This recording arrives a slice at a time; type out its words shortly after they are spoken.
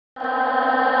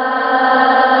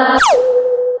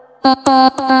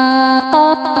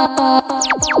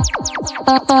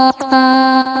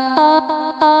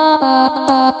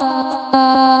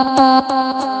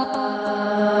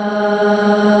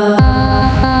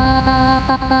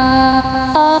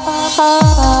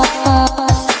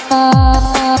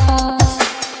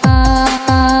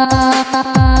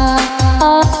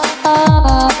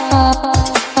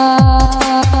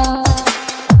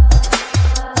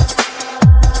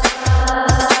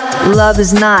Love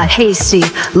is not hasty,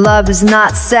 love is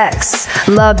not sex.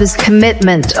 Love is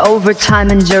commitment over time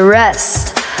and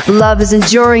duress. Love is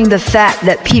enduring the fact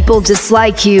that people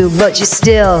dislike you, but you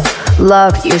still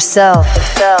love yourself.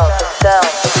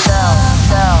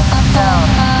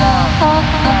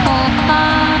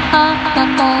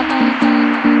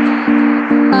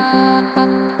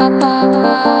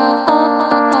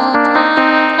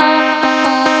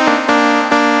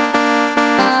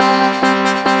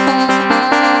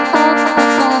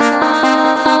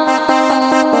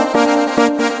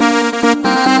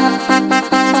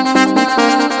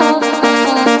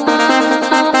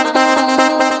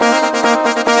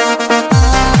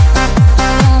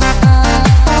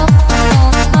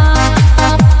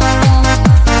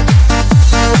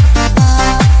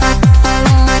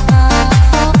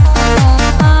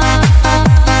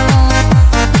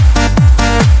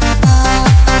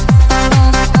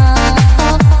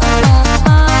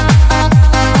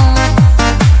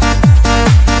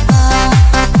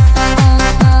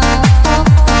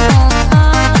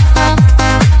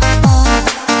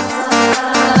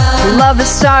 Love is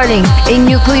starting a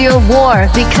nuclear war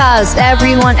because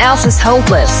everyone else is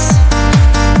hopeless.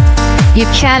 You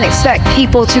can't expect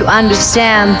people to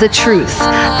understand the truth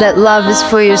that love is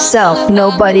for yourself,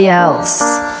 nobody else.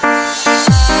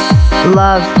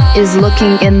 Love is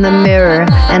looking in the mirror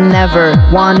and never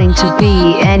wanting to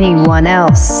be anyone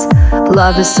else.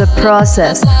 Love is a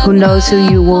process. Who knows who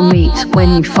you will meet when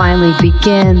you finally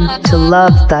begin to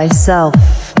love thyself.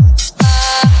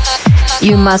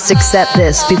 You must accept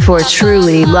this before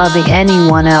truly loving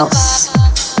anyone else,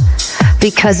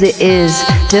 because it is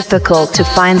difficult to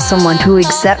find someone who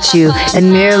accepts you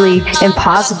and merely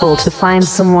impossible to find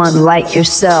someone like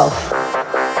yourself.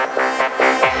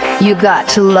 You got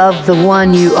to love the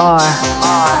one you are.